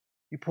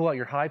You pull out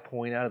your high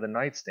point out of the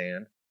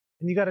nightstand,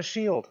 and you got a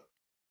shield.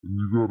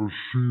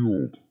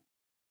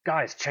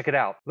 Guys, check it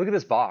out. Look at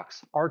this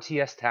box.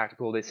 RTS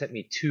Tactical, they sent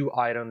me 2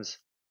 items.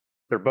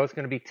 They're both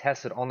going to be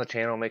tested on the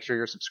channel. Make sure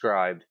you're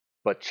subscribed.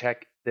 But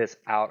check this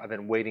out. I've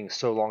been waiting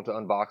so long to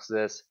unbox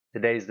this.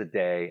 Today's the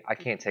day. I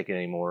can't take it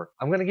anymore.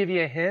 I'm going to give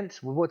you a hint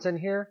with what's in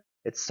here.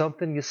 It's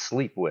something you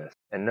sleep with.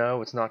 And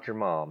no, it's not your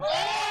mom.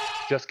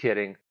 Just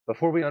kidding.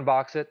 Before we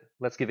unbox it,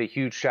 let's give a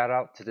huge shout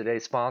out to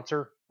today's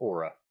sponsor,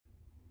 Aura.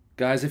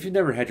 Guys, if you've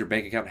never had your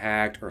bank account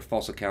hacked or a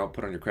false account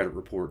put on your credit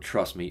report,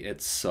 trust me,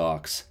 it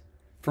sucks.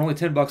 For only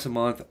 $10 a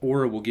month,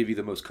 Aura will give you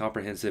the most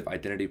comprehensive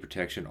identity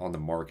protection on the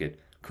market.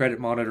 Credit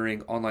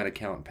monitoring, online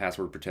account and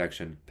password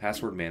protection,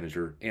 password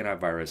manager,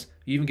 antivirus.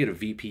 You even get a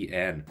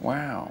VPN.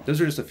 Wow.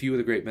 Those are just a few of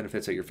the great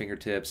benefits at your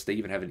fingertips. They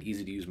even have an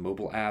easy-to-use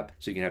mobile app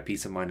so you can have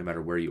peace of mind no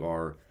matter where you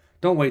are.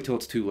 Don't wait till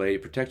it's too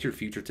late. Protect your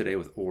future today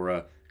with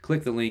Aura.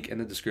 Click the link in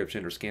the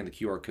description or scan the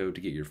QR code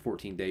to get your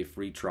 14-day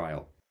free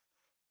trial.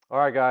 All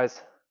right,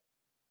 guys.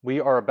 We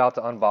are about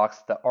to unbox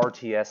the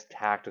RTS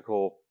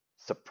Tactical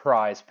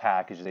surprise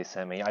package they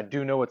sent me. I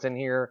do know what's in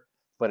here,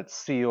 but it's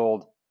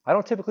sealed. I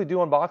don't typically do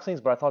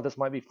unboxings, but I thought this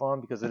might be fun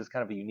because it is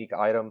kind of a unique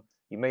item.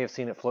 You may have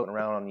seen it floating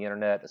around on the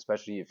internet,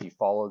 especially if you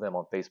follow them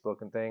on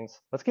Facebook and things.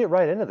 Let's get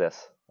right into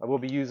this. I will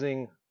be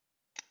using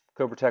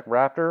Cobra Tech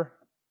Raptor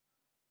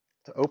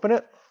to open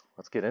it.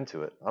 Let's get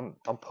into it. I'm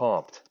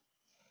pumped.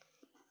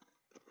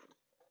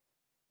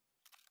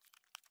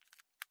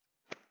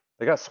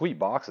 They got sweet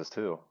boxes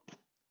too.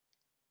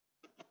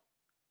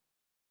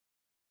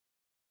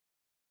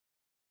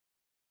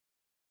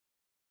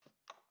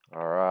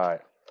 All right.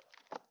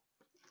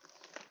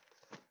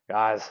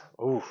 Guys,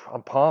 oof,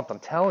 I'm pumped. I'm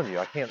telling you,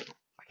 I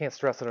can't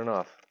stress it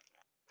enough.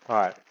 All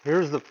right,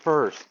 here's the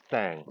first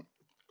thing.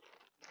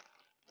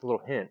 It's a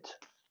little hint.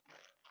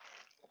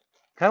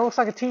 Kind of looks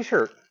like a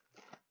t-shirt,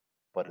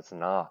 but it's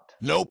not.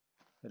 Nope.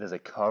 It is a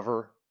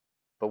cover.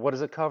 But what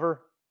does it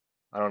cover?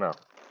 I don't know.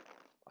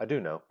 I do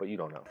know, but you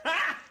don't know.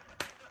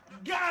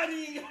 Got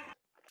him!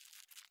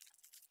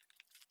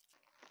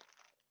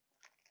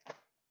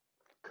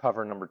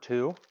 Cover number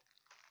 2.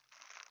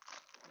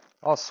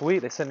 Oh, sweet.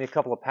 They sent me a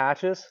couple of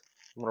patches.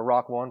 I'm going to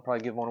rock one,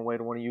 probably give one away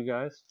to one of you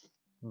guys.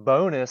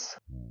 Bonus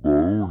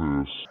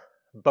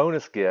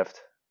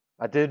gift.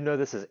 I did know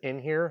this is in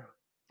here.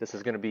 This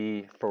is going to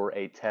be for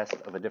a test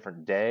of a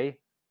different day.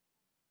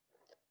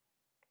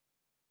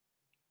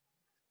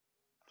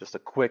 Just a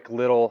quick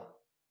little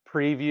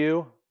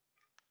preview.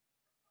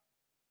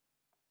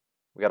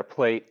 We got a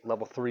plate,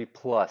 level 3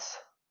 plus.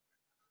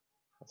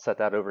 Let's set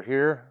that over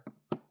here.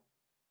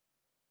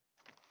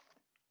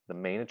 The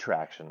main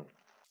attraction.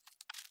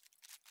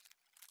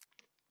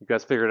 You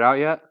guys figured it out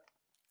yet?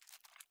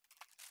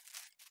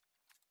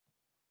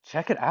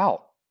 Check it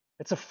out.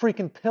 It's a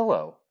freaking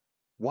pillow.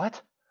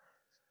 What?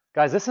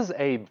 Guys, this is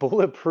a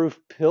bulletproof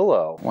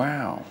pillow.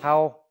 Wow.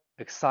 How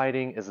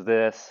exciting is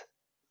this?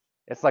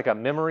 It's like a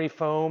memory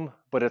foam,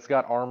 but it's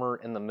got armor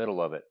in the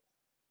middle of it.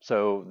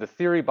 So the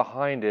theory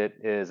behind it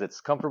is it's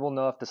comfortable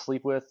enough to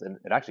sleep with, and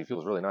it actually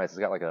feels really nice. It's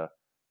got like a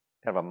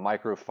kind of a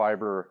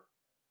microfiber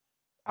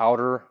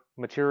outer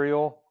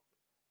material,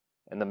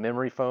 and the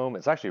memory foam,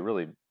 it's actually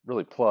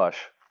really plush.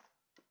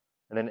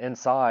 And then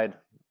inside,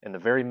 in the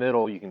very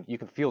middle, you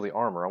can feel the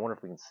armor. I wonder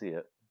if we can see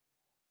it.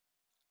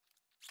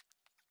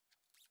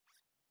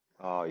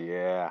 Oh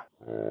yeah.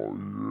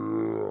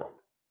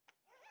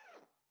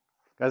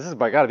 Guys, this is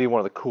got to be one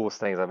of the coolest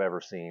things I've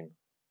ever seen.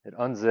 It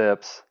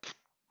unzips,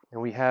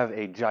 and we have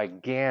a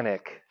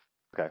gigantic,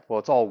 okay, well,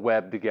 it's all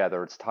webbed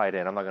together. It's tied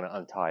in. I'm not going to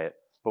untie it.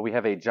 But we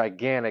have a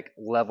gigantic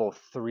level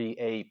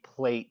 3A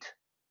plate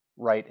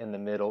right in the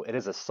middle. It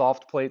is a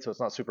soft plate, so it's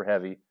not super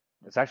heavy.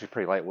 It's actually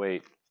pretty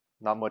lightweight.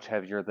 Not much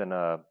heavier than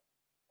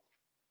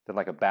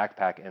like a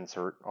backpack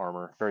insert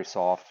armor. Very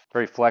soft,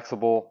 very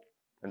flexible,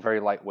 and very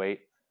lightweight.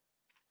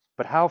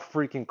 But how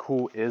freaking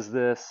cool is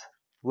this?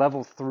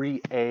 Level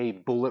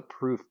 3A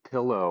bulletproof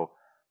pillow.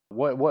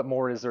 What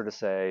more is there to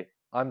say?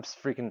 I'm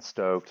freaking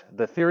stoked.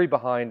 The theory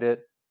behind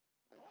it,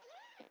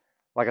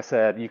 like I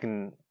said, you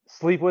can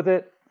sleep with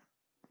it,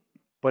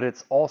 but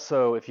it's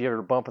also, if you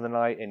ever bump in the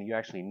night and you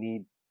actually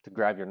need to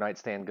grab your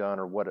nightstand gun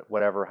or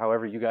whatever,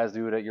 however you guys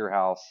do it at your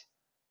house,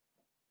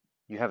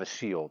 you have a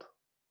shield.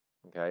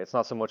 Okay, it's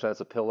not so much that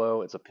it's a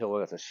pillow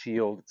that's a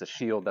shield, it's a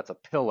shield that's a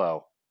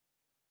pillow.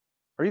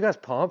 Are you guys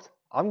pumped?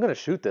 I'm going to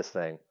shoot this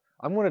thing.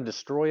 I'm going to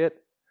destroy it.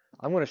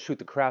 I'm going to shoot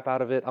the crap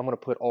out of it. I'm going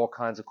to put all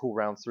kinds of cool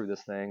rounds through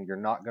this thing. You're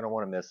not going to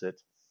want to miss it.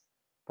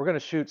 We're going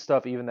to shoot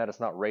stuff even that it's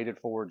not rated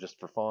for, just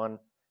for fun,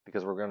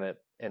 because we're going to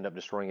end up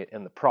destroying it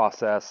in the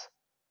process.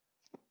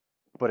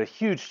 But a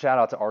huge shout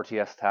out to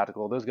RTS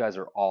Tactical. Those guys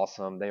are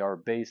awesome. They are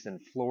based in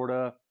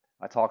Florida.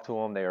 I talked to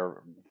them. They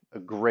are a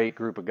great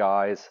group of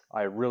guys.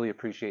 I really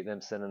appreciate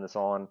them sending this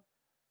on.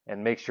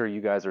 And make sure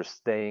you guys are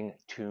staying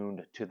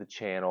tuned to the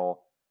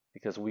channel,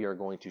 because we are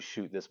going to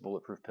shoot this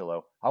bulletproof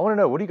pillow. I want to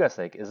know, what do you guys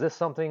think? Is this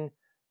something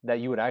that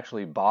you would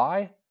actually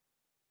buy?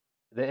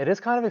 It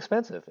is kind of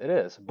expensive. It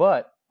is.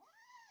 But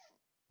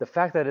the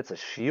fact that it's a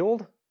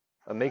shield,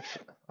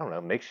 I don't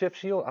know, makeshift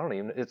shield. I don't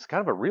even. It's kind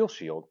of a real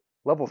shield.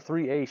 Level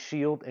 3A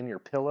shield in your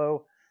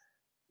pillow,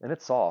 and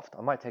it's soft.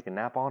 I might take a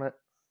nap on it.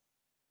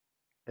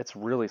 It's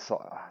really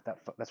soft.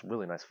 That's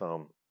really nice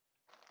foam.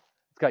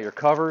 It's got your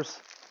covers.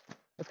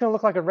 It's gonna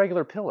look like a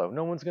regular pillow.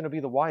 No one's gonna be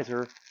the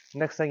wiser.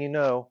 Next thing you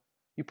know,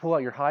 you pull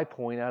out your high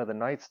point out of the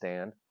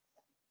nightstand,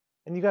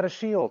 and you got a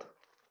shield.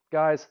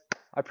 Guys,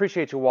 I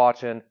appreciate you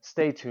watching.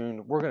 Stay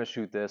tuned. We're going to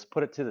shoot this,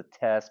 put it to the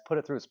test, put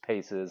it through its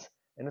paces,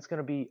 and it's going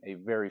to be a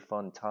very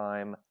fun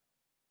time.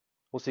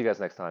 We'll see you guys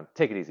next time.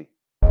 Take it easy.